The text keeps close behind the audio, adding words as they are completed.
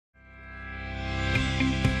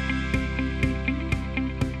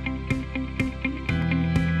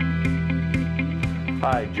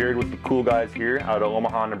Hi, Jared with the Cool Guys here out of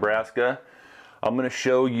Omaha, Nebraska. I'm going to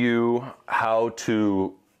show you how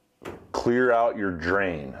to clear out your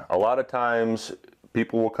drain. A lot of times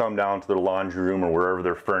people will come down to their laundry room or wherever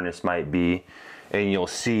their furnace might be, and you'll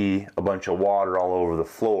see a bunch of water all over the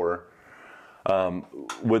floor.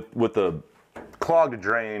 With a clogged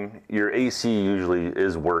drain, your AC usually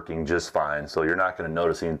is working just fine, so you're not going to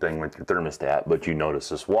notice anything with your thermostat, but you notice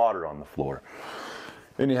this water on the floor.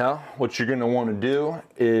 Anyhow, what you're going to want to do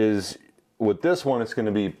is, with this one, it's going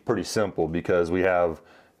to be pretty simple because we have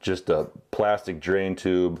just a plastic drain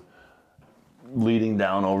tube leading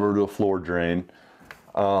down over to a floor drain.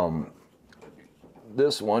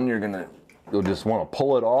 This one, you'll just want to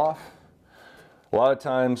pull it off. A lot of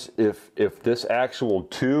times, if this actual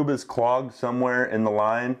tube is clogged somewhere in the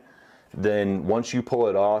line, then once you pull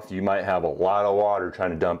it off, you might have a lot of water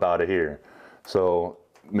trying to dump out of here. So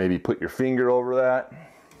maybe put your finger over that.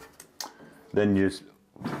 Then you're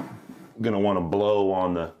gonna want to blow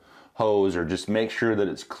on the hose, or just make sure that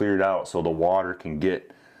it's cleared out so the water can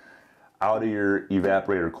get out of your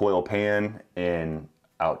evaporator coil pan and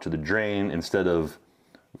out to the drain, instead of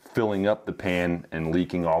filling up the pan and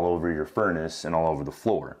leaking all over your furnace and all over the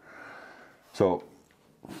floor. So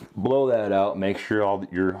blow that out, make sure all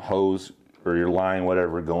your hose or your line,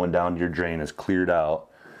 whatever, going down to your drain is cleared out.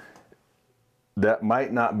 That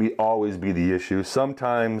might not always be the issue.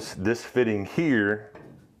 Sometimes this fitting here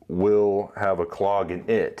will have a clog in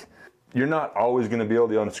it. You're not always going to be able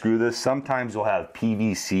to unscrew this. Sometimes you'll have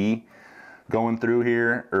PVC going through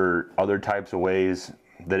here, or other types of ways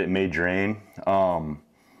that it may drain.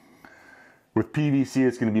 With PVC,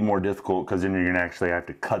 it's going to be more difficult because then you're going to actually have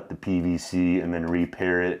to cut the PVC and then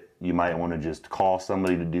repair it. You might want to just call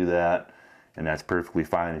somebody to do that, and that's perfectly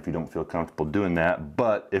fine if you don't feel comfortable doing that.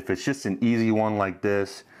 But if it's just an easy one like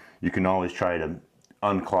this, you can always try to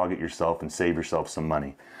unclog it yourself and save yourself some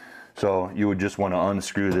money. So you would just want to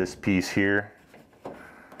unscrew this piece here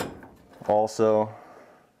also,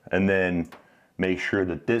 and then make sure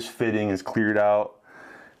that this fitting is cleared out.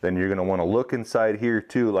 Then you're going to want to look inside here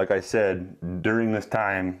too. Like I said, during this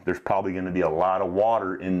time, there's probably going to be a lot of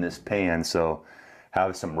water in this pan, so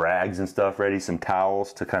have some rags and stuff ready, some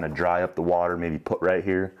towels to kind of dry up the water, maybe put right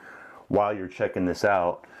here while you're checking this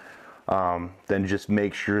out. Then just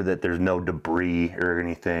make sure that there's no debris or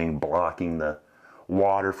anything blocking the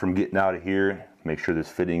water from getting out of here. Make sure this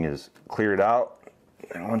fitting is cleared out.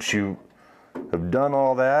 And once you have done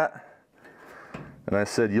all that, and I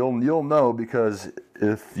said you'll know, because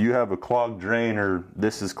if you have a clogged drain or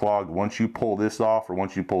this is clogged, once you pull this off or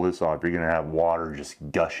once you pull this off, you're going to have water just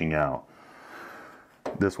gushing out.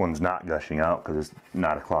 This one's not gushing out because it's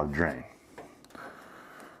not a clogged drain.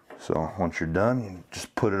 So once you're done, you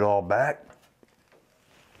just put it all back.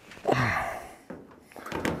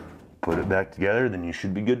 Put it back together, then you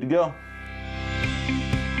should be good to go.